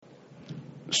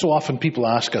So often people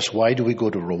ask us, why do we go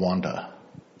to Rwanda?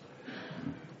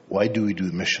 Why do we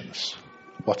do missions?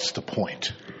 What's the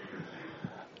point?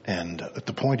 And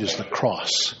the point is the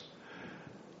cross.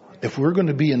 If we're going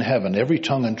to be in heaven, every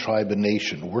tongue and tribe and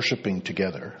nation worshiping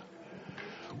together,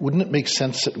 wouldn't it make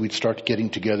sense that we'd start getting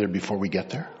together before we get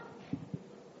there?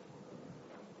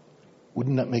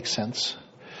 Wouldn't that make sense?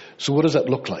 So what does that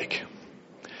look like?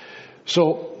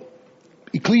 So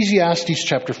Ecclesiastes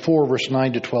chapter 4 verse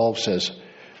 9 to 12 says,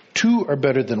 2 are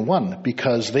better than 1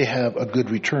 because they have a good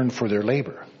return for their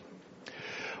labor.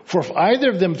 For if either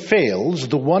of them fails,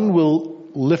 the one will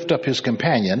lift up his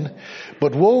companion,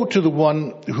 but woe to the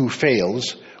one who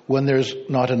fails when there's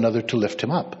not another to lift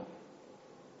him up.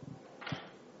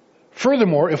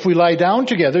 Furthermore, if we lie down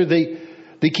together,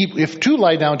 if 2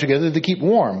 lie down together, they keep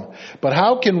warm. But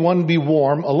how can one be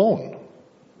warm alone?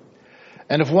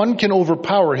 And if one can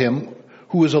overpower him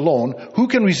who is alone, who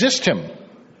can resist him?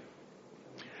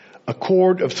 A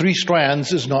cord of 3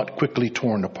 strands is not quickly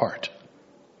torn apart.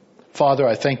 Father,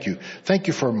 I thank you. Thank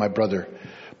you for my brother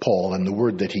Paul and the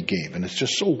word that he gave. And it's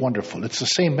just so wonderful. It's the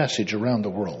same message around the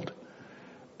world.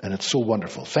 And it's so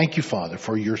wonderful. Thank you, Father,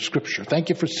 for your scripture. Thank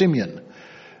you for Simeon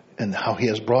and how he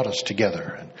has brought us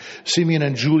together. And Simeon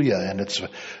and Julia, and it's a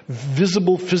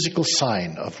visible physical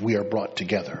sign of we are brought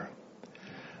together.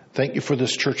 Thank you for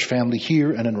this church family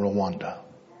here and in Rwanda.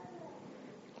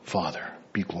 Father,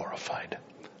 be glorified.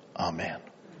 Amen.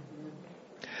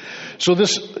 So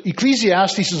this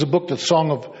Ecclesiastes is a book that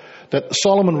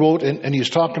Solomon wrote, and he was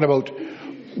talking about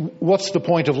what's the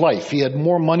point of life. He had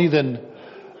more money than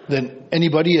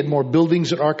anybody. He had more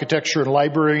buildings and architecture and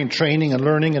library and training and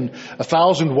learning and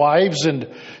 1,000 wives. And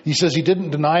he says he didn't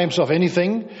deny himself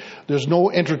anything. There's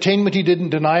no entertainment he didn't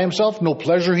deny himself. No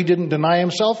pleasure he didn't deny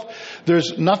himself.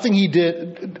 There's nothing he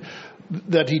did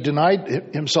that he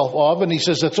denied himself of. And he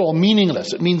says that's all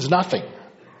meaningless. It means nothing.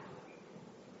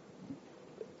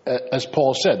 As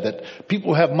Paul said, that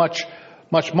people have much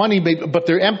money, but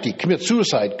they're empty, commit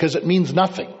suicide because it means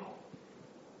nothing.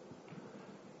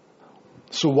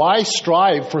 So why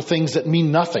strive for things that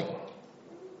mean nothing?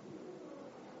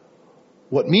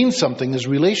 What means something is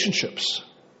relationships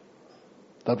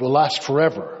that will last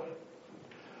forever.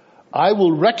 I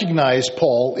will recognize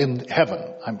Paul in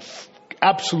heaven. I'm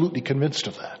absolutely convinced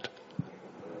of that.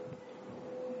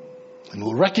 And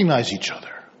we'll recognize each other.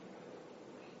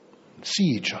 See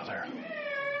each other.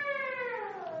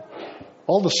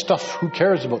 All the stuff, who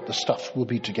cares about the stuff, will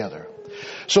be together.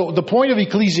 So the point of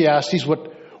Ecclesiastes,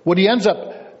 what he ends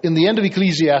up in the end of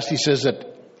Ecclesiastes says that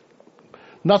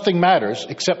nothing matters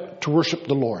except to worship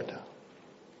the Lord.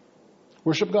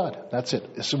 Worship God. That's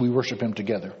it. So we worship him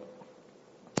together.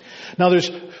 Now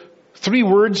there's 3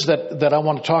 words that I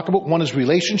want to talk about. One is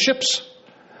relationships.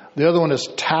 The other one is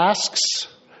task,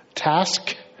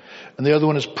 and the other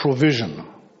one is provision.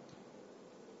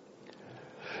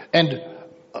 And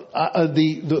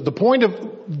the point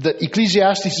that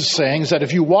Ecclesiastes is saying is that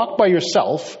if you walk by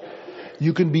yourself,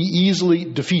 you can be easily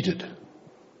defeated.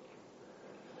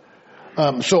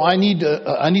 So I need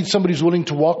somebody who's willing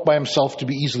to walk by himself to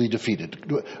be easily defeated.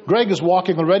 Greg is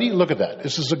walking already. Look at that.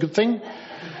 This is a good thing.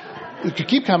 You can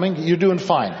keep coming. You're doing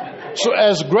fine. So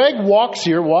as Greg walks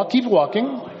here, keep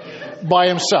walking by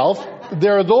himself,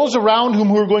 there are those around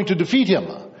who are going to defeat him.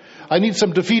 I need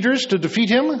some defeaters to defeat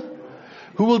him.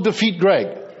 Who will defeat Greg?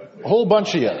 A whole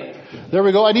bunch of you. There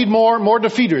we go. I need more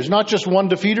defeaters. Not just one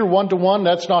defeater, 1-to-1.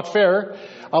 That's not fair.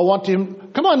 I want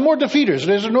him. Come on, more defeaters.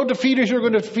 There's no defeaters who are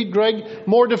going to defeat Greg.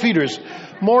 More defeaters.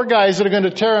 More guys that are going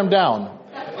to tear him down.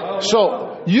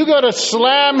 So you got to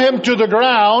slam him to the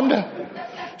ground.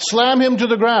 Slam him to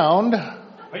the ground.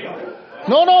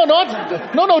 No,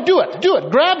 do it.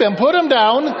 Grab him. Put him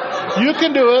down. You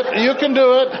can do it.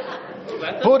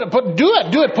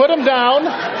 Do it. Put him down.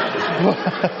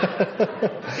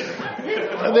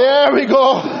 There we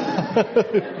go.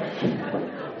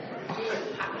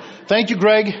 Thank you,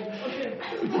 Greg.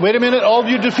 Wait a minute. All of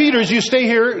you defeaters, you stay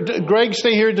here. Greg,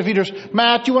 stay here, defeaters.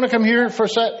 Matt, you want to come here for a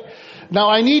sec? Now,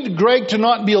 I need Greg to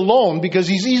not be alone because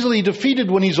he's easily defeated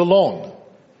when he's alone.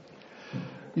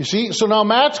 You see? So now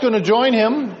Matt's going to join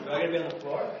him.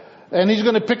 And he's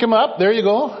going to pick him up. There you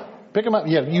go. Pick him up.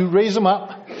 Yeah, you raise him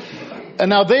up. And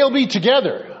now they'll be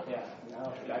together.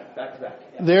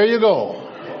 There you go.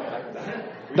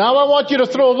 Now I want you to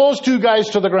throw those 2 guys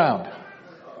to the ground.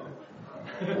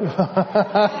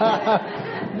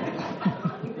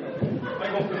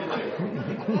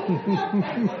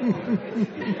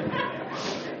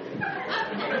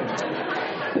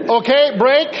 Okay,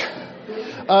 break.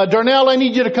 Darnell, I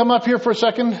need you to come up here for a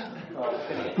second.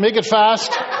 Make it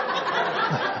fast.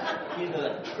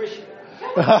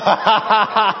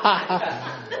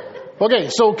 Okay,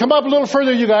 so come up a little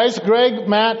further, you guys. Greg,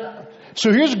 Matt.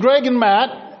 So here's Greg and Matt.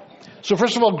 So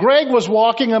first of all, Greg was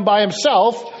walking and by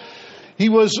himself. He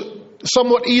was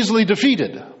somewhat easily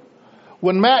defeated.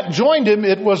 When Matt joined him,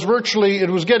 it was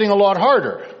getting a lot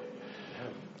harder.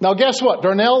 Now guess what?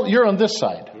 Darnell, you're on this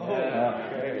side.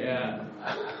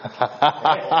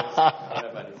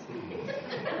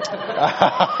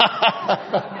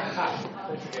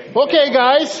 Okay,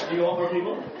 guys. Do you want more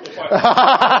people?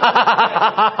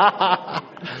 I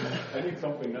need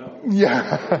something now.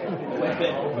 Yeah.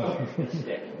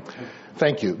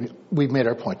 Thank you. We've made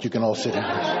our point. You can all sit down.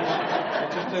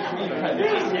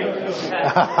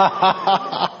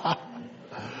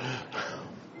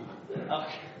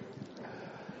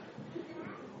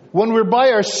 When we're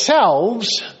by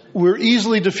ourselves, we're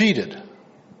easily defeated.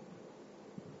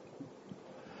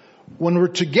 When we're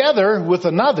together with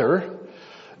another,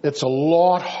 it's a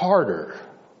lot harder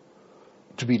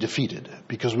to be defeated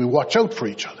because we watch out for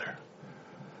each other.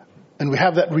 And we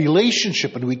have that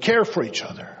relationship and we care for each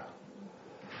other.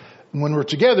 And when we're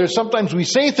together, sometimes we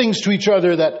say things to each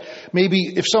other that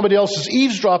maybe if somebody else is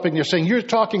eavesdropping, they're saying, you're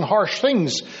talking harsh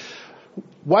things.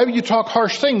 Why would you talk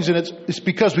harsh things? And it's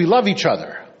because we love each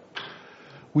other.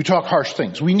 We talk harsh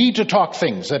things. We need to talk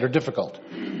things that are difficult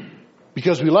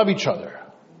because we love each other.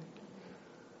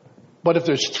 But if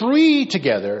there's three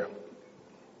together,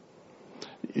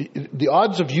 the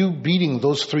odds of you beating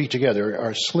those three together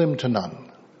are slim to none.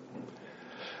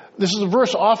 This is a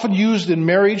verse often used in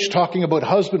marriage, talking about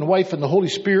husband, wife, and the Holy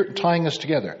Spirit tying us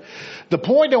together. The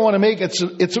point I want to make is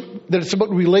that it's about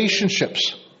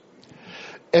relationships.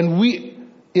 And we,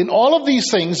 in all of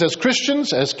these things, as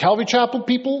Christians, as Calvary Chapel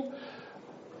people,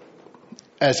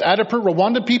 as Adipur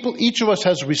Rwanda people, each of us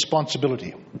has a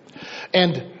responsibility.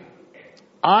 And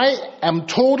I am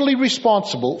totally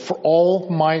responsible for all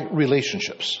my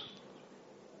relationships.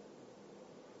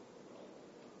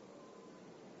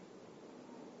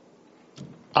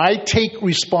 I take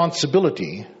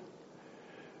responsibility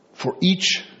for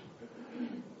each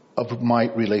of my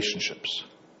relationships.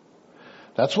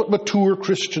 That's what mature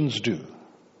Christians do.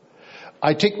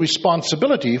 I take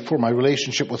responsibility for my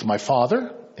relationship with my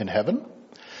Father in heaven.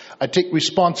 I take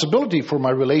responsibility for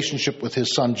my relationship with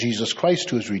His Son, Jesus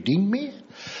Christ, who has redeemed me.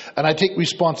 And I take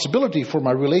responsibility for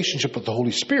my relationship with the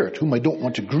Holy Spirit, whom I don't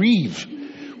want to grieve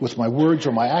with my words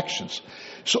or my actions.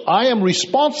 So I am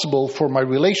responsible for my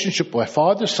relationship with my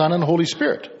Father, Son, and Holy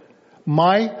Spirit.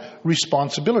 My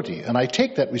responsibility. And I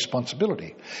take that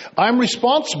responsibility. I'm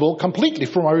responsible completely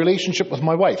for my relationship with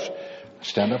my wife.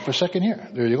 Stand up for a second here.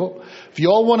 There you go. If you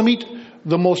all want to meet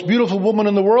the most beautiful woman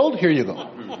in the world, here you go.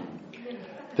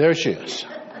 There she is.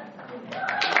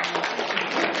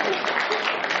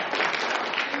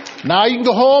 Now you can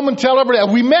go home and tell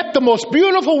everybody, we met the most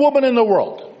beautiful woman in the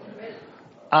world.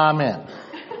 Amen.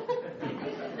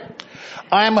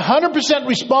 I am 100%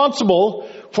 responsible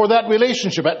for that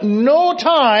relationship. At no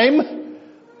time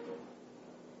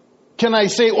can I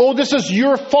say, oh, this is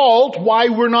your fault why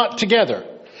we're not together.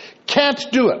 Can't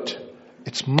do it.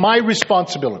 It's my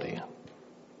responsibility.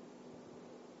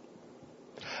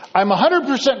 I'm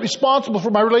 100% responsible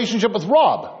for my relationship with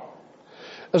Rob.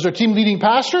 As our team leading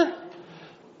pastor,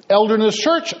 elder in this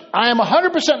church, I am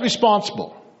 100%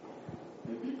 responsible.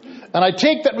 And I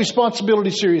take that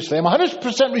responsibility seriously. I'm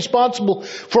 100% responsible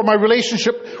for my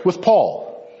relationship with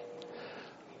Paul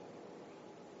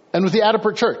and with the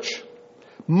Adipur Church.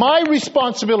 My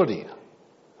responsibility.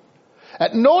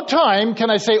 At no time can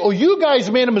I say, oh, you guys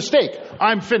made a mistake.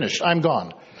 I'm finished. I'm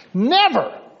gone.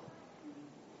 Never.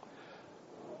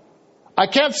 I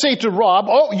can't say to Rob,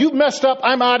 oh, you messed up.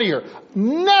 I'm out of here.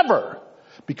 Never.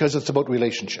 Because it's about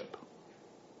relationship.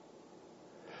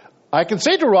 I can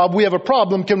say to Rob, we have a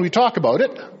problem. Can we talk about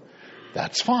it?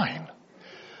 That's fine.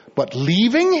 But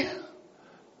leaving?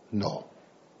 No.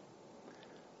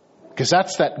 Because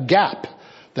that's that gap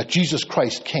that Jesus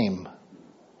Christ came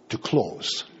to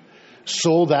close.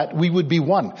 So that we would be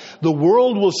one. The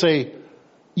world will say,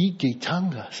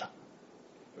 Ikitangas.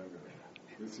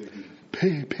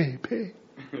 Pay.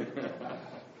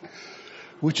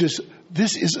 Which is,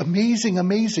 this is amazing,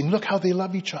 amazing. Look how they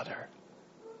love each other.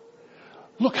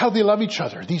 Look how they love each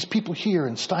other. These people here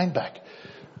in Steinbach.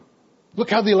 Look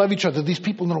how they love each other. These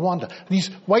people in Rwanda. These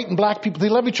white and black people, they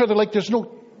love each other like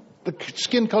the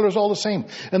skin color is all the same.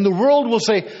 And the world will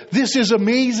say, this is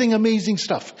amazing, amazing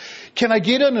stuff. Can I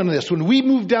get in on this? When we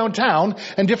move downtown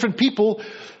and different people,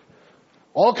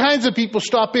 all kinds of people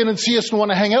stop in and see us and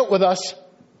want to hang out with us,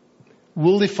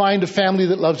 will they find a family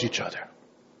that loves each other?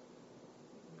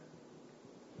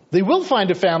 They will find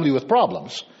a family with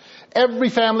problems. Every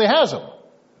family has them.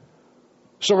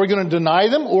 So we're going to deny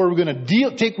them, or we're going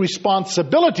to take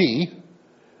responsibility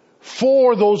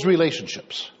for those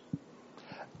relationships.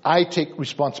 I take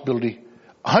responsibility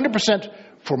 100%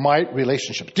 for my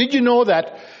relationships. Did you know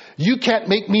that you can't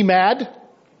make me mad?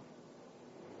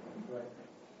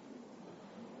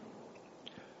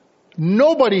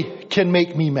 Nobody can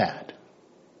make me mad.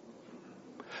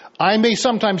 I may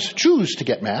sometimes choose to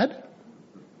get mad,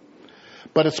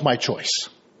 but it's my choice.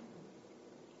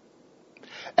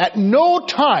 At no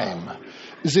time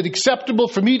is it acceptable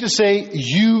for me to say,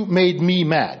 you made me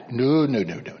mad. No.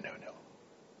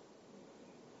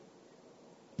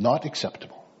 Not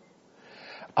acceptable.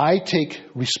 I take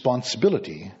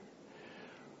responsibility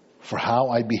for how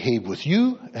I behave with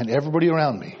you and everybody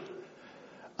around me.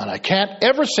 And I can't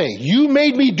ever say, you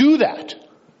made me do that.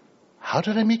 How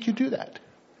did I make you do that?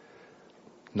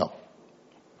 No.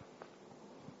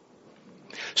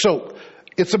 So,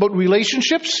 it's about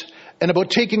relationships and about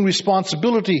taking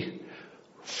responsibility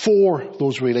for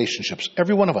those relationships.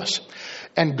 Every one of us.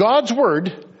 And God's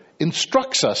Word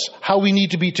instructs us how we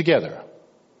need to be together.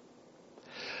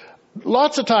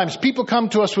 Lots of times people come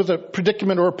to us with a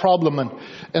predicament or a problem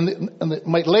and they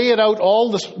might lay it out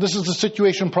all this is the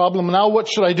situation problem, now what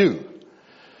should I do?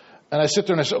 And I sit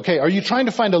there and I say, okay, are you trying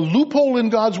to find a loophole in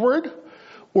God's Word?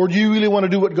 Or do you really want to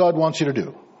do what God wants you to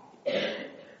do?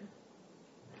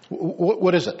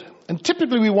 What is it? And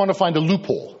typically we want to find a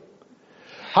loophole.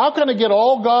 How can I get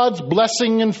all God's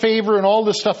blessing and favor and all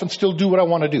this stuff and still do what I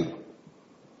want to do?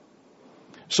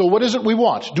 So what is it we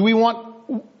want? Do we want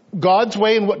God's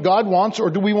way and what God wants, or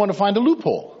do we want to find a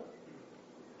loophole?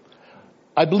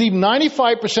 I believe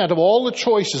 95% of all the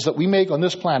choices that we make on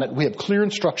this planet, we have clear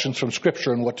instructions from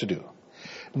Scripture on what to do.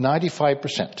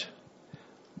 95%.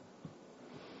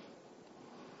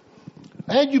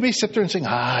 And you may sit there and say,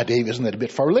 Dave, isn't that a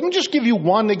bit far? Let me just give you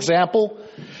one example,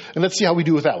 and let's see how we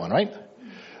do with that one, right?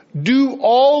 Do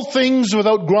all things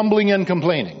without grumbling and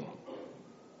complaining.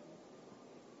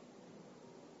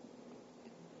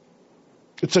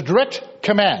 It's a direct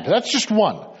command. That's just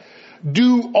one.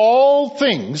 Do all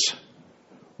things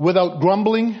without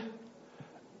grumbling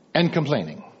and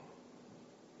complaining.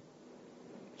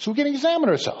 So we can examine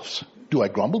ourselves. Do I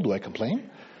grumble? Do I complain?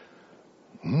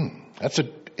 That's an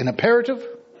imperative.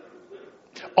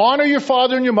 Honor your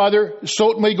father and your mother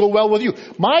so it may go well with you.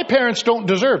 My parents don't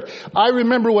deserve. I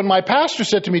remember when my pastor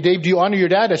said to me, Dave, do you honor your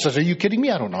dad? I said, are you kidding me?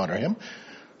 I don't honor him.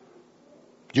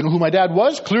 Do you know who my dad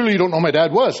was? Clearly you don't know who my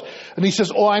dad was. And he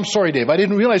says, I'm sorry, Dave. I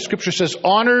didn't realize Scripture says,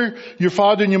 honor your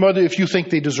father and your mother if you think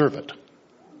they deserve it.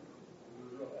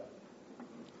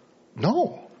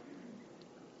 No.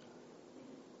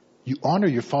 You honor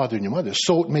your father and your mother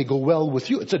so it may go well with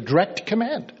you. It's a direct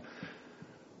command.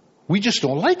 We just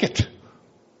don't like it.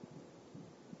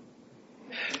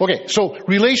 Okay, so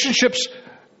relationships,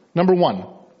 number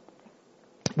one.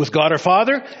 With God our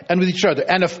Father and with each other.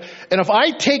 And if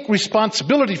I take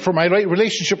responsibility for my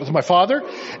relationship with my Father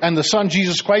and the Son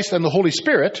Jesus Christ and the Holy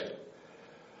Spirit,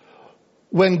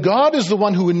 when God is the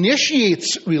one who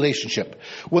initiates relationship,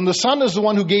 when the Son is the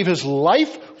one who gave his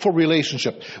life for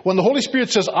relationship, when the Holy Spirit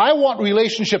says, I want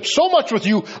relationship so much with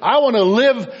you, I want to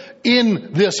live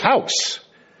in this house,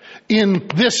 in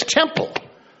this temple.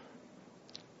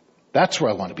 That's where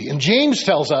I want to be. And James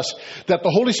tells us that the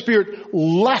Holy Spirit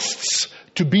lusts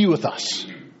to be with us.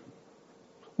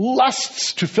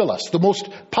 Lusts to fill us. The most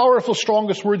powerful,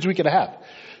 strongest words we could have.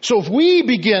 So if we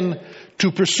begin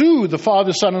to pursue the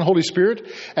Father, Son, and Holy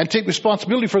Spirit and take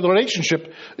responsibility for the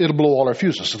relationship, it'll blow all our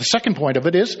fuses. So the second point of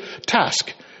it is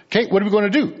task. Okay, what are we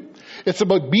going to do? It's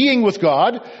about being with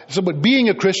God. It's about being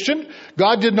a Christian.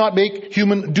 God did not make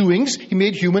human doings. He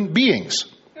made human beings.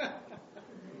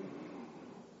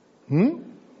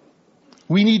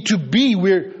 We need to be,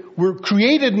 we're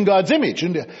created in God's image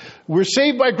and we're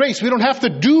saved by grace. We don't have to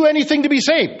do anything to be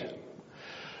saved.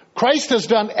 Christ has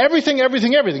done everything. And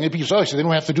people say, so they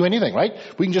don't have to do anything, right?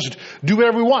 We can just do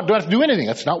whatever we want. Don't have to do anything.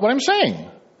 That's not what I'm saying.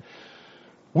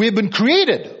 We have been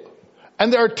created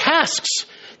and there are tasks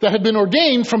that have been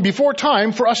ordained from before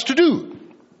time for us to do.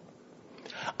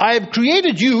 I have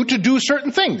created you to do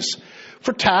certain things,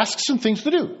 for tasks and things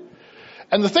to do.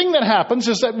 And the thing that happens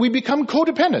is that we become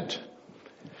codependent.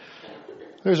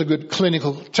 There's a good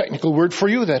clinical, technical word for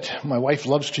you that my wife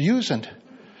loves to use. And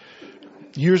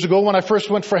years ago when I first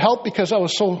went for help because I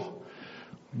was so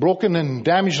broken and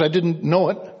damaged I didn't know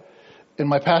it, and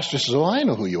my pastor says, I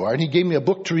know who you are. And he gave me a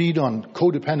book to read on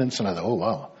codependence. And I thought,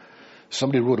 wow,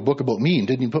 somebody wrote a book about me and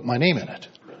didn't even put my name in it.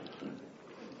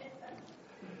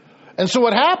 And so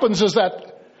what happens is that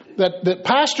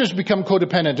pastors become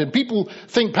codependent, and people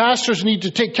think pastors need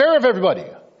to take care of everybody.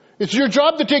 It's your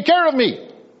job to take care of me.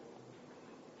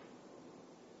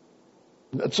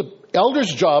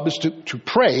 Elder's job is to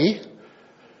pray,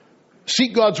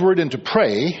 seek God's word and to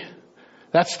pray.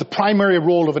 That's the primary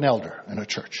role of an elder in a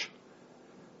church.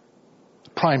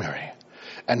 Primary.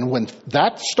 And when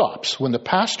that stops, when the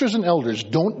pastors and elders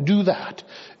don't do that,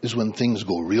 is when things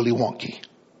go really wonky.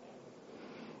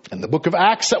 In the book of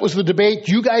Acts, that was the debate.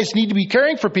 You guys need to be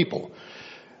caring for people.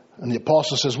 And the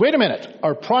apostle says, wait a minute.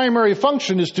 Our primary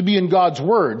function is to be in God's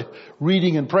word,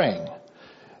 reading and praying.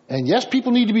 And yes,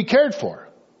 people need to be cared for.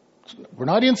 We're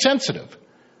not insensitive.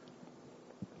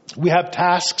 We have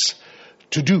tasks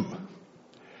to do.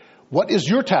 What is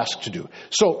your task to do?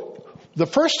 So the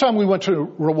first time we went to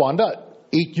Rwanda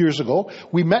 8 years ago,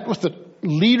 we met with the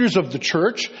leaders of the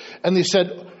church and they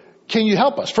said, can you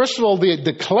help us? First of all, they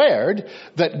declared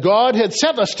that God had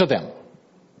sent us to them.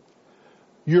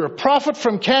 You're a prophet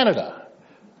from Canada,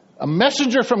 a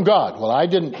messenger from God. Well,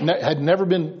 had never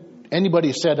been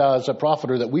anybody said as a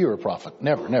prophet or that we were a prophet.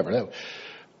 Never.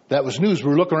 That was news. We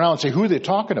were looking around and saying, who are they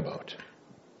talking about?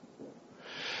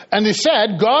 And they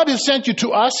said, God has sent you to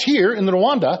us here in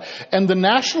Rwanda, and the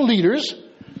national leaders,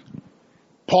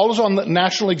 Paul is on the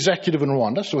national executive in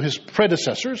Rwanda, so his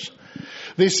predecessors,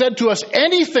 they said to us,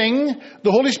 anything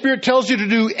the Holy Spirit tells you to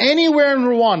do anywhere in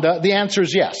Rwanda, the answer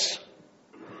is yes.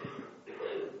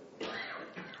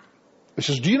 He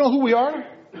says, do you know who we are?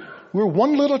 We're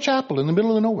one little chapel in the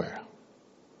middle of nowhere.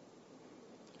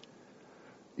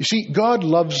 You see, God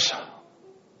loves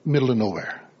middle of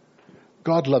nowhere.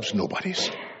 God loves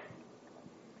nobodies.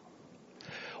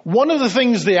 One of the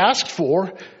things they asked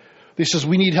for, they says,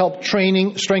 we need help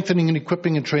training, strengthening and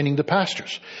equipping and training the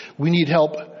pastors. We need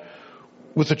help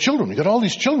with the children. We've got all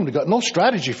these children. We've got no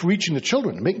strategy for reaching the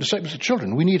children, making disciples of the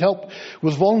children. We need help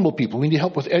with vulnerable people. We need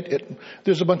help with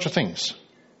there's a bunch of things.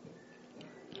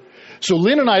 So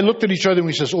Lynn and I looked at each other and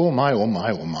we says, oh my, oh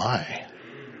my, oh my.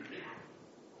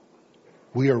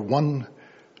 We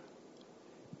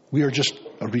are just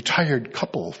a retired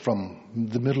couple from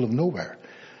the middle of nowhere.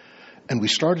 And we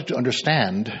started to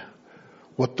understand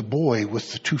what the boy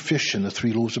with the 2 fish and the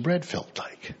 3 loaves of bread felt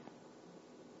like.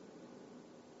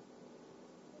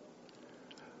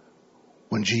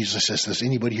 When Jesus says, does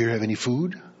anybody here have any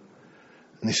food?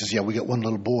 And he says, yeah, we got one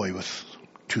little boy with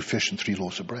 2 fish and 3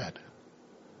 loaves of bread.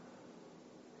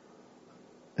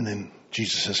 And then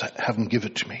Jesus says, have him give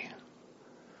it to me.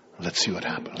 Let's see what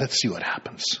happens. Let's see what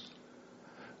happens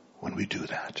when we do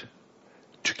that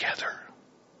together.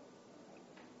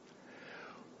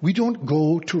 We don't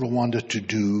go to Rwanda to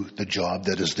do the job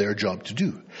that is their job to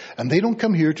do. And they don't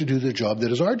come here to do the job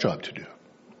that is our job to do.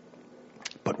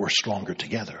 But we're stronger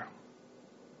together.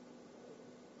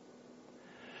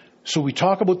 So we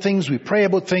talk about things, we pray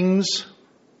about things,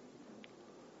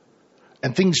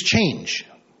 and things change.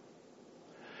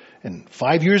 And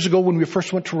 5 years ago when we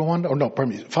first went to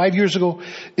Rwanda, 5 years ago,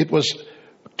 it was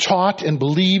taught and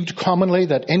believed commonly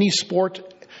that any sport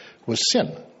was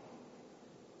sin.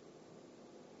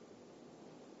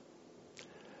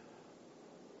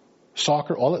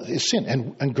 Soccer, all is sin.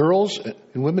 And girls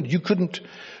and women, you couldn't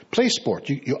play sport.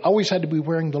 You always had to be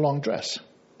wearing the long dress.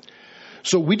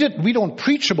 So we don't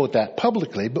preach about that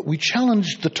publicly, but we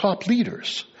challenged the top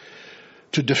leaders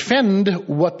to defend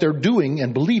what they're doing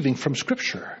and believing from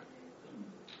Scripture.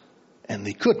 And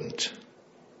they couldn't.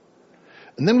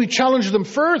 And then we challenged them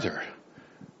further.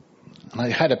 And I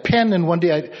had a pen, and one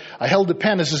day I held the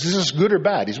pen and says, is this good or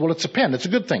bad? He said, well, it's a pen. It's a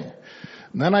good thing.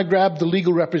 And then I grabbed the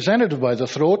legal representative by the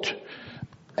throat,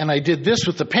 and I did this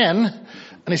with the pen,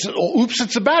 and he said, oh, oops,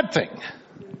 it's a bad thing.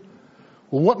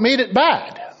 Well, what made it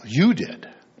bad? You did.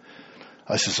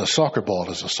 I says, a soccer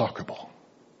ball is a soccer ball.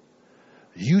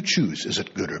 You choose, is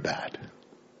it good or bad?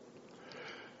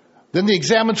 Then they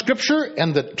examined Scripture,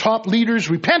 and the top leaders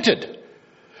repented.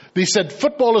 They said,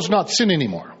 football is not sin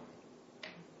anymore.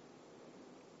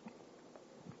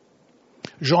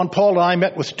 Jean-Paul and I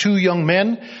met with 2 young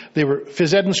men. They were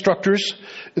phys ed instructors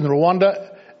in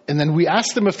Rwanda. And then we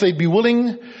asked them if they'd be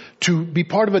willing to be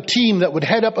part of a team that would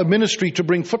head up a ministry to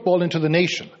bring football into the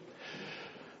nation.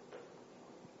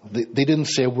 They didn't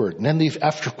say a word. And then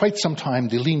after quite some time,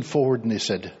 they leaned forward and they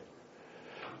said,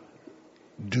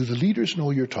 do the leaders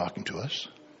know you're talking to us?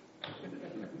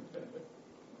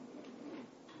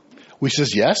 We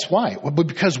says, yes. Why? Well,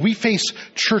 because we face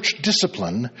church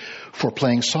discipline for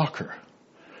playing soccer.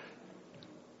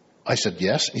 I said,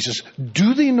 yes. He says,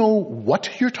 do they know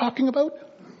what you're talking about?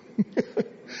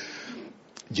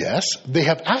 Yes. They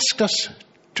have asked us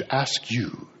to ask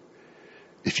you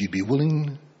if you'd be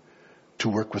willing to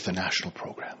work with the national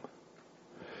program.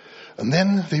 And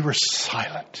then they were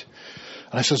silent.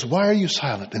 And I says, why are you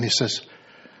silent? And he says,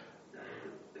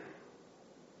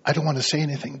 I don't want to say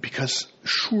anything because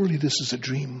surely this is a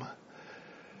dream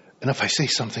And if I say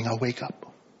something, I'll wake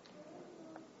up.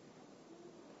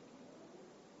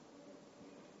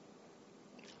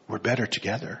 We're better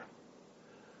together.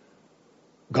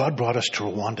 God brought us to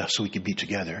Rwanda so we could be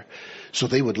together, so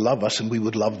they would love us and we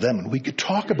would love them, and we could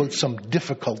talk about some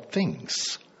difficult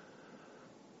things,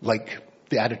 like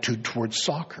the attitude towards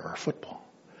soccer or football,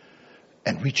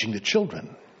 and reaching the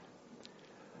children.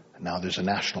 And now there's a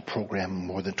national program,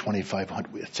 more than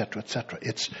 2,500, etc., etc.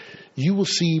 You will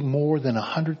see more than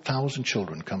 100,000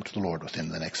 children come to the Lord within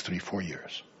the next 3-4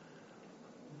 years.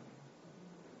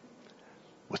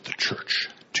 With the church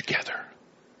together.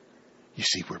 You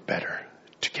see, we're better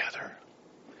together.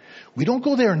 We don't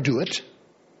go there and do it.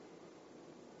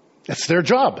 It's their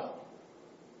job.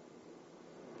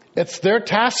 It's their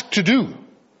task to do.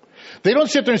 They don't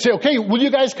sit there and say, okay, will you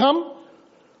guys come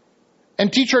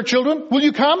and teach our children? Will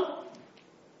you come?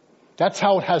 That's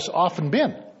how it has often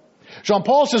been. Jean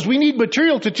Paul says, we need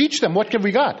material to teach them. What have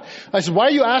we got? I said, why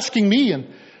are you asking me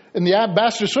in the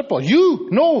ambassador's football? You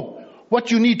know what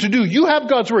you need to do. You have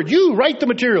God's word. You write the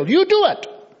material. You do it.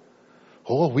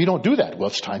 Oh, we don't do that. Well,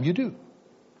 it's time you do.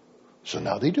 So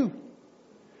now they do.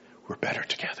 We're better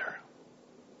together.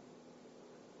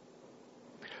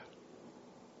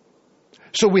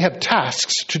 So we have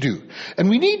tasks to do. And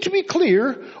we need to be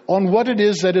clear on what it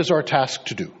is that is our task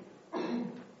to do.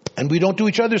 And we don't do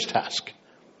each other's task.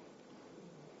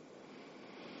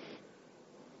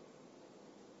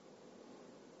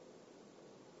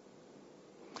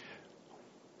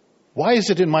 Why is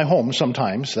it in my home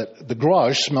sometimes that the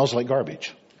garage smells like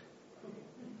garbage?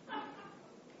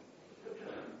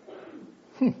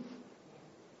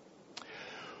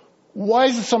 Why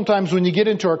is it sometimes when you get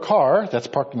into our car that's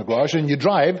parked in the garage and you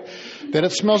drive that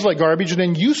it smells like garbage, and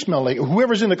then you smell like,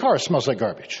 whoever's in the car smells like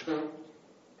garbage?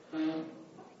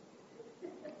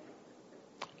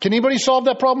 Can anybody solve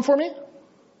that problem for me?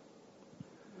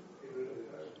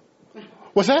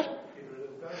 What's that?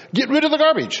 Get rid of the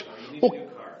garbage.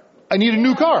 I need a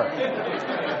new car.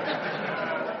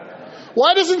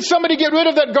 Why doesn't somebody get rid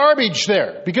of that garbage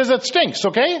there? Because it stinks,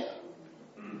 okay?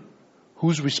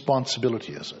 Whose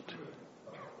responsibility is it?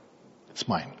 It's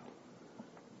mine.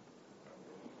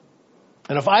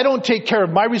 And if I don't take care of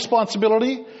my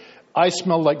responsibility, I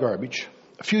smell like garbage.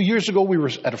 A few years ago, we were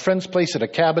at a friend's place at a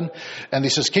cabin, and they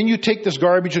says, can you take this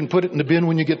garbage and put it in the bin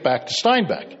when you get back to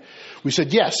Steinbach? We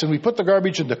said, yes, and we put the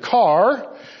garbage in the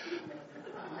car,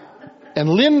 and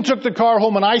Lynn took the car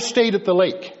home, and I stayed at the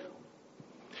lake.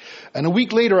 And a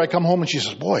week later, I come home, and she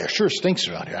says, boy, it sure stinks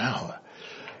around here.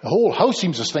 The whole house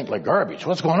seems to stink like garbage.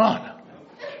 What's going on?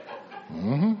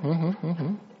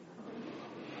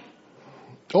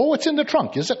 Oh, it's in the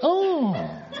trunk, is it? Oh.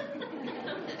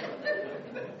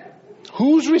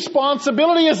 Whose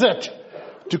responsibility is it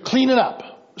to clean it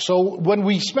up? So when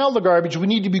we smell the garbage, we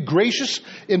need to be gracious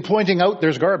in pointing out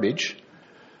there's garbage.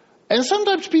 And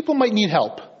sometimes people might need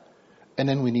help. And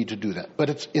then we need to do that.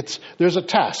 But there's a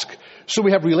task. So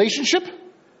we have relationship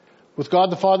with God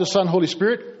the Father, Son, Holy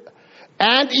Spirit,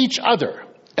 and each other.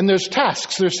 And there's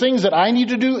tasks. There's things that I need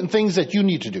to do and things that you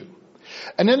need to do.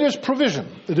 And then there's provision.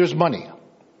 There's money.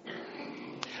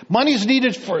 Money is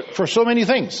needed for so many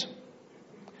things.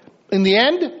 In the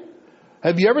end,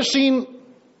 have you ever seen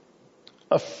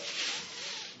a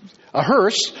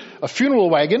hearse, a funeral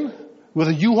wagon, with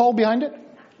a U-Haul behind it?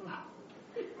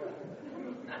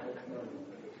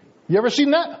 You ever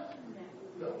seen that?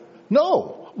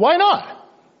 No. Why not?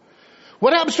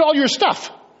 What happens to all your stuff?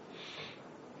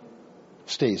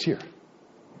 Stays here.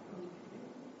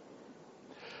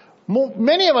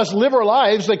 Many of us live our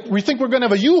lives like we think we're going to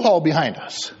have a U-Haul behind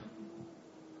us.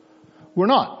 We're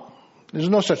not. There's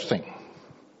no such thing.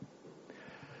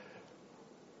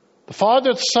 The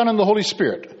Father, the Son, and the Holy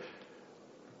Spirit.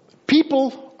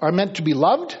 People are meant to be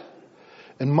loved,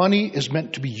 and money is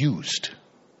meant to be used.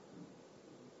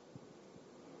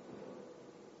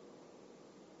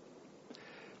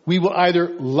 We will either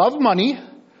love money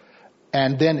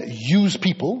and then use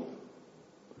people,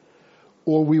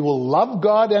 or we will love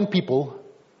God and people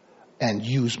and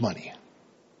use money.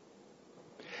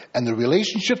 And the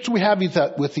relationships we have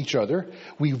with each other,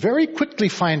 we very quickly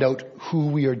find out who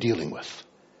we are dealing with.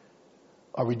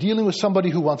 Are we dealing with somebody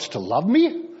who wants to love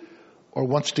me or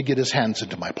wants to get his hands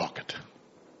into my pocket?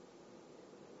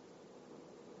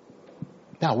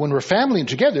 Now, when we're family and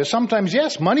together, sometimes,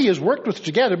 yes, money is worked with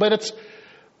together, but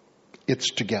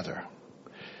it's together.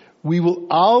 We will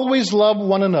always love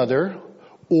one another,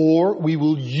 or we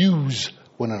will use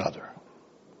one another.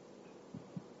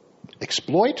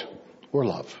 Exploit or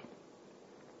love.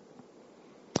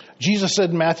 Jesus said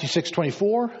in Matthew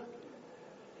 6:24,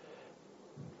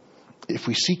 if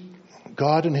we seek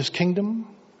God and His kingdom,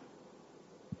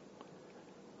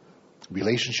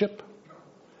 relationship.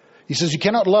 He says you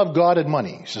cannot love God and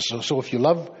money. He says, so if you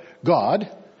love God,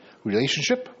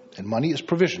 relationship, and money is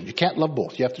provision. You can't love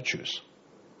both. You have to choose.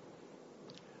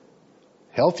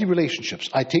 Healthy relationships.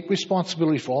 I take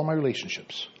responsibility for all my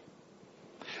relationships.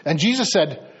 And Jesus said,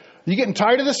 are you getting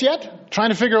tired of this yet? Trying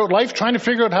to figure out life? Trying to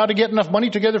figure out how to get enough money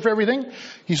together for everything?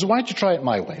 He said, why don't you try it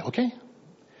my way, okay?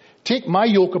 Take my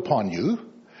yoke upon you.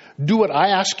 Do what I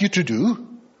ask you to do.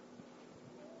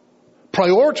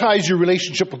 Prioritize your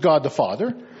relationship with God the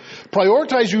Father.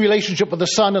 Prioritize your relationship with the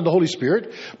Son and the Holy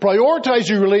Spirit. Prioritize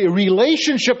your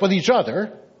relationship with each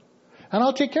other. And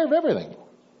I'll take care of everything.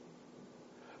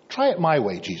 Try it my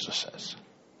way, Jesus says.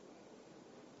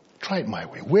 Try it my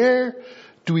way. Where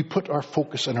do we put our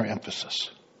focus and our emphasis?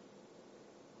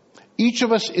 Each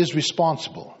of us is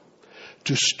responsible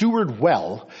to steward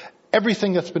well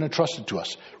everything that's been entrusted to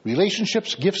us.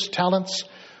 Relationships, gifts, talents,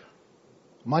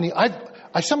 money.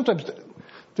 I sometimes,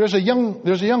 there's a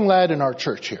young lad in our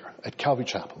church here at Calvary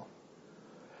Chapel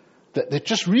that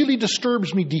just really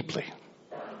disturbs me deeply.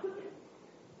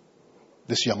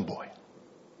 This young boy.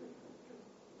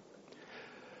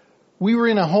 We were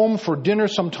in a home for dinner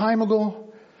some time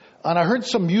ago, and I heard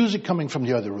some music coming from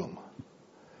the other room.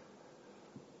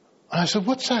 And I said,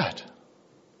 what's that?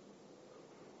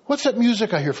 What's that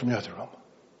music I hear from the other room?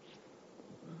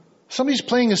 Somebody's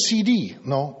playing a CD.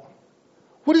 No.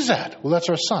 What is that? Well, that's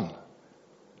our son.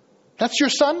 That's your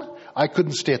son? I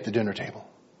couldn't stay at the dinner table.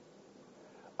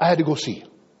 I had to go see.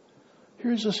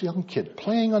 Here's this young kid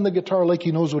playing on the guitar like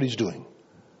he knows what he's doing.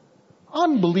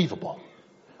 Unbelievable.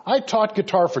 I taught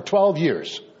guitar for 12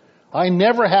 years. I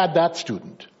never had that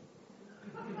student.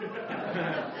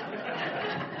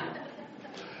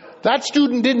 That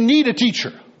student didn't need a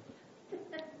teacher.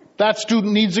 That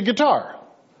student needs a guitar.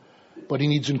 But he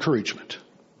needs encouragement.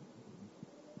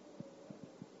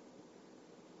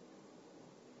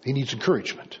 He needs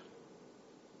encouragement.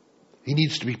 He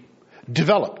needs to be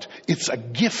developed. It's a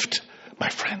gift, my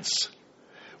friends.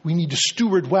 We need to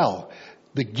steward well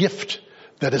the gift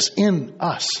that is in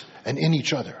us and in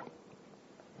each other.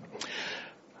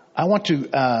 I want to,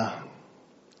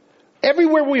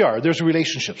 everywhere we are, there's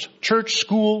relationships. Church,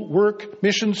 school, work,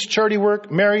 missions, charity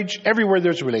work, marriage, everywhere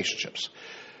there's relationships.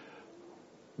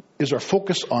 Is our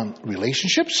focus on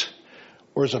relationships?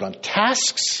 Or is it on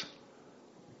tasks?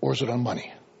 Or is it on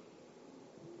money?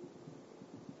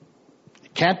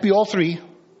 It can't be all three.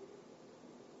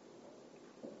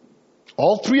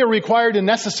 All three are required and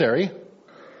necessary.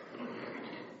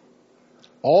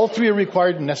 All three are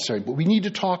required and necessary, but we need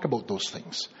to talk about those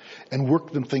things and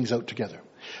work them things out together.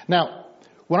 Now,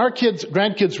 when our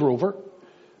grandkids were over,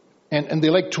 and they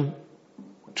like to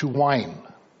whine.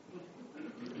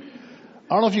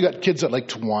 I don't know if you got kids that like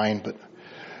to whine, but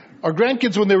our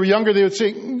grandkids, when they were younger, they would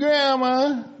say,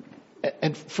 Grandma.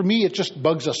 And for me, it just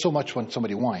bugs us so much when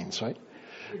somebody whines, right?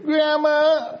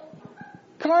 Grandma,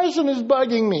 Carson is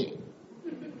bugging me.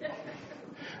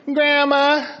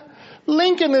 Grandma,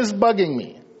 Lincoln is bugging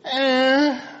me.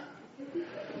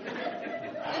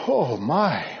 Oh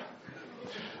my.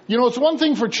 You know, it's one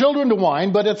thing for children to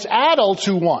whine, but it's adults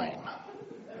who whine.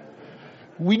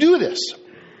 We do this.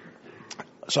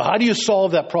 So how do you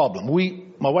solve that problem?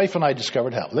 My wife and I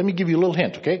discovered how. Let me give you a little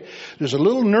hint, okay? There's a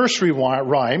little nursery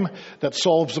rhyme that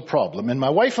solves the problem. And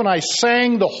my wife and I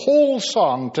sang the whole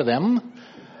song to them.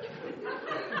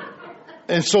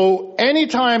 And so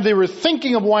anytime they were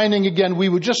thinking of whining again, we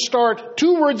would just start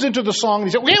 2 words into the song.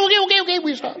 And they say, okay,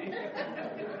 we stop.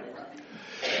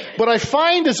 But I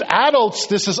find as adults,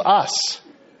 this is us.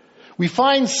 We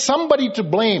find somebody to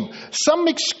blame, some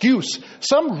excuse,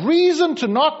 some reason to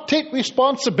not take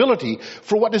responsibility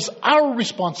for what is our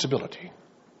responsibility.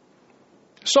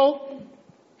 So,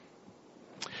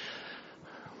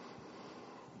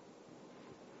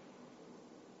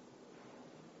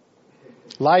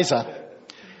 Liza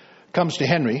comes to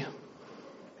Henry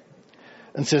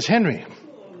and says, Henry,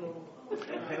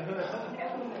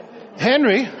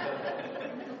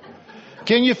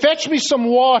 can you fetch me some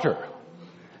water?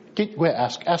 Go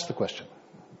ahead, ask the question.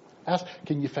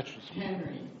 Can you fetch me some water?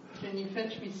 Henry, can you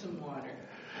fetch me some water?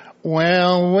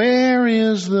 Well, where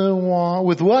is the water?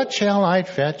 With what shall I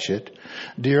fetch it?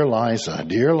 Dear Liza,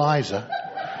 dear Liza.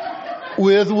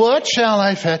 With what shall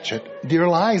I fetch it? Dear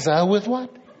Liza, with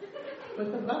what?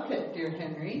 With a bucket, dear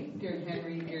Henry. Dear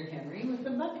Henry, dear Henry, with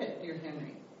a bucket, dear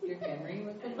Henry. Dear Henry,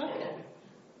 with a bucket.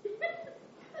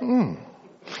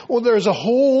 Well, there's a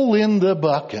hole in the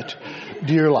bucket.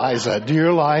 Dear Liza,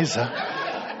 dear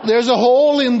Liza. There's a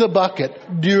hole in the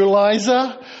bucket. Dear Liza,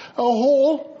 a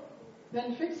hole.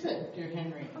 Then fix it, dear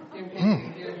Henry. Dear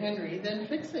Henry, dear Henry, then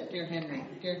fix it, dear Henry.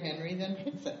 Dear Henry, then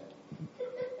fix it.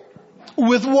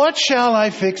 With what shall I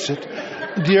fix it?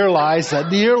 Dear Liza,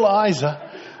 dear Liza.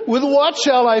 With what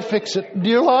shall I fix it?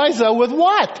 Dear Liza, with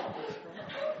what?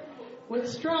 With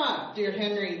straw, dear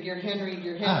Henry, dear Henry,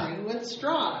 dear Henry. With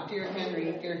straw, dear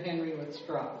Henry, with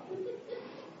straw.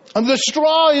 And the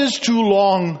straw is too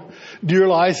long, dear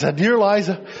Liza, dear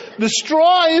Liza. The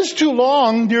straw is too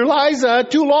long, dear Liza,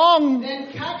 too long.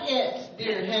 Then cut it,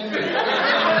 dear Henry, dear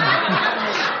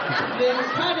Henry. Then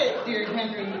cut it, dear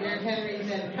Henry,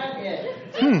 then cut it.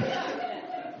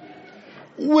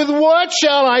 With what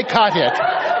shall I cut it?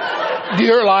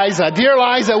 Dear Liza,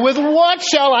 with what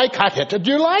shall I cut it?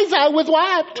 Dear Liza, with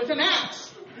what? With an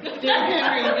axe. Dear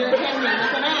Henry, with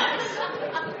an axe.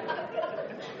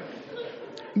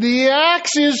 The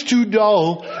axe is too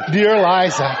dull, dear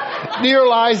Liza. Dear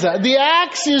Liza, the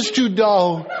axe is too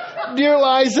dull. Dear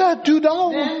Liza, too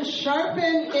dull. Then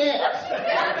sharpen it.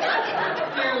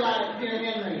 Dear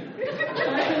Henry.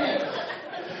 Sharpen it.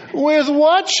 With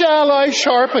what shall I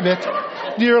sharpen it?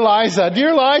 Dear Liza,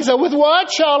 with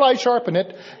what shall I sharpen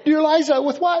it? Dear Liza,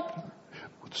 with what?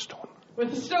 With a stone.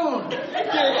 With a stone. Dear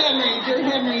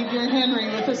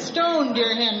Henry, with a stone,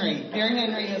 dear Henry,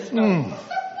 a stone.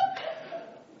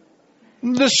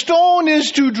 The stone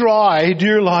is too dry,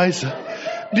 dear Liza.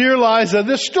 Dear Liza,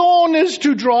 the stone is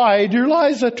too dry, dear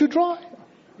Liza, too dry.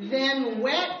 Then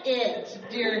wet it,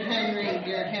 dear Henry,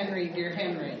 dear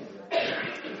Henry.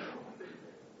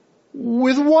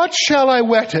 With what shall I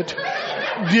wet it?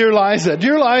 Dear Liza,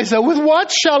 with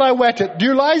what shall I wet it?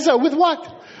 Dear Liza, with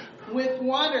what? With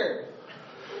water,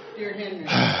 dear Henry.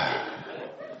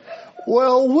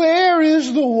 Well, where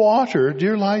is the water,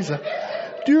 dear Liza?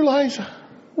 Dear Liza,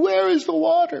 where is the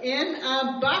water? In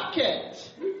a bucket,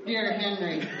 dear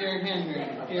Henry.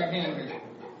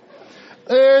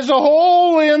 There's a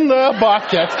hole in the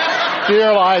bucket,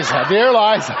 dear Liza.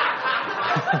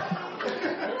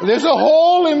 There's a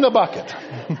hole in the bucket.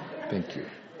 Thank you.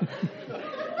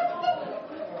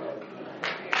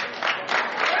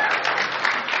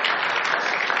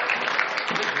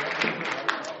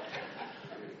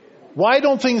 Why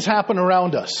don't things happen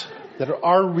around us that are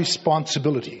our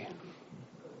responsibility?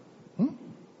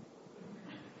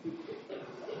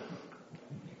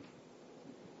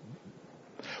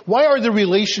 Why are there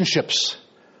relationships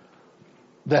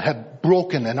that have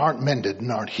broken and aren't mended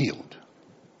and aren't healed?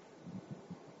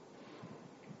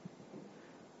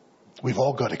 We've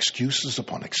all got excuses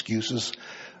upon excuses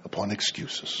upon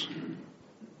excuses.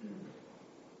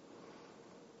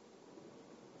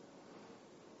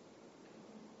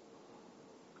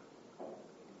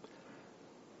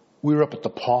 We were up at the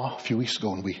PAW a few weeks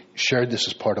ago and we shared this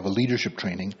as part of a leadership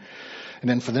training. And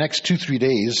then for the next 2-3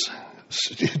 days,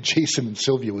 Jason and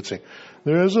Sylvia would say,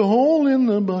 there's a hole in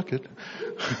the bucket.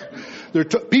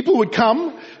 People would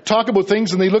come, talk about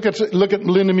things, and they look at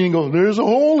Lynn and me and go, there's a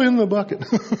hole in the bucket.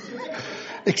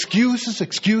 Excuses.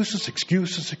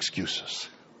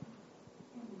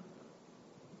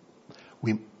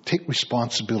 We take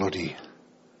responsibility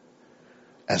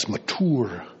as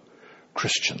mature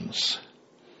Christians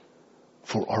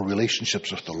for our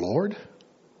relationships with the Lord,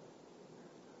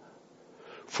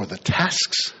 for the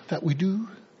tasks that we do,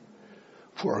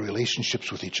 for our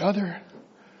relationships with each other,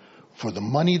 for the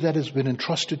money that has been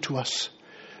entrusted to us,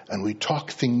 and we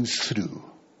talk things through.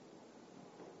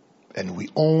 And we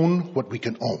own what we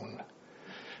can own.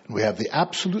 And we have the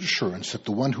absolute assurance that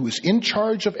the one who is in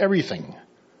charge of everything,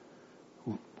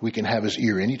 we can have his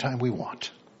ear anytime we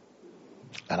want.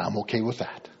 And I'm okay with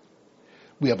that.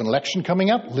 We have an election coming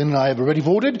up. Lynn and I have already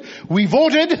voted. We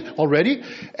voted already.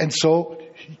 And so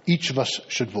each of us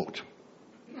should vote.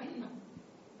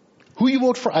 Who you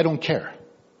vote for, I don't care.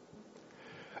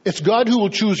 It's God who will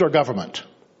choose our government.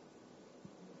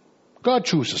 God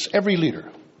chooses every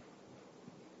leader.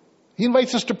 He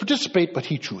invites us to participate, but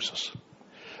he chooses.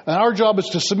 And our job is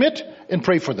to submit and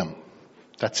pray for them.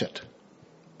 That's it.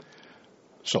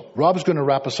 So, Rob's going to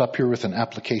wrap us up here with an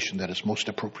application that is most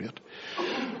appropriate.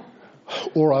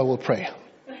 Or I will pray.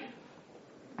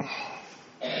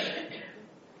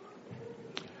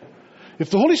 If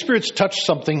the Holy Spirit's touched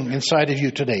something inside of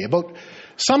you today about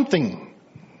something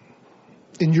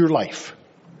in your life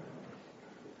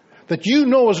that you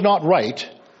know is not right,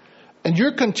 and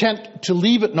you're content to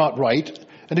leave it not right,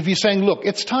 and if you're saying, look,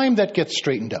 it's time that gets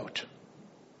straightened out.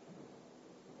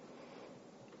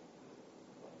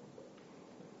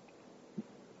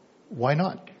 Why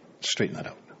not straighten that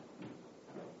out?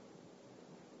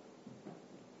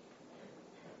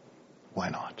 Why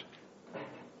not?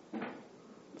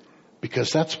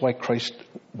 Because that's why Christ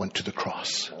went to the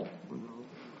cross.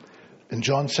 In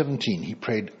John 17, he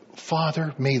prayed,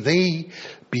 Father, may they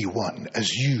be one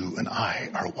as you and I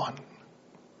are one.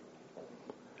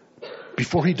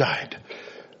 before he died.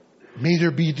 May there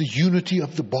be the unity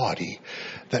of the body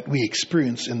that we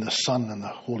experience in the Son and the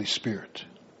Holy Spirit,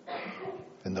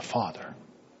 in the Father.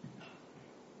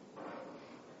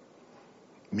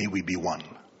 May we be one.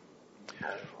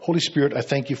 Holy Spirit, I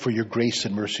thank you for your grace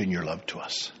and mercy and your love to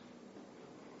us.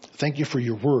 Thank you for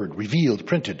your word, revealed,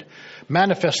 printed,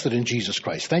 manifested in Jesus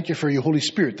Christ. Thank you for your Holy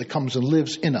Spirit that comes and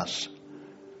lives in us.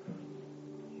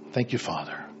 Thank you,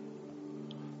 Father,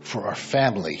 for our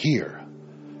family here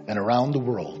and around the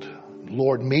world.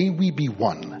 Lord, may we be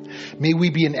one. May we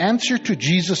be an answer to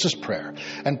Jesus' prayer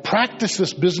and practice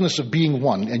this business of being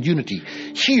one and unity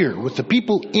here with the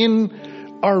people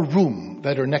in our room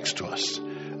that are next to us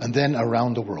and then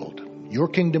around the world. Your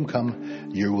kingdom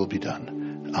come, your will be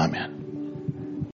done. Amen.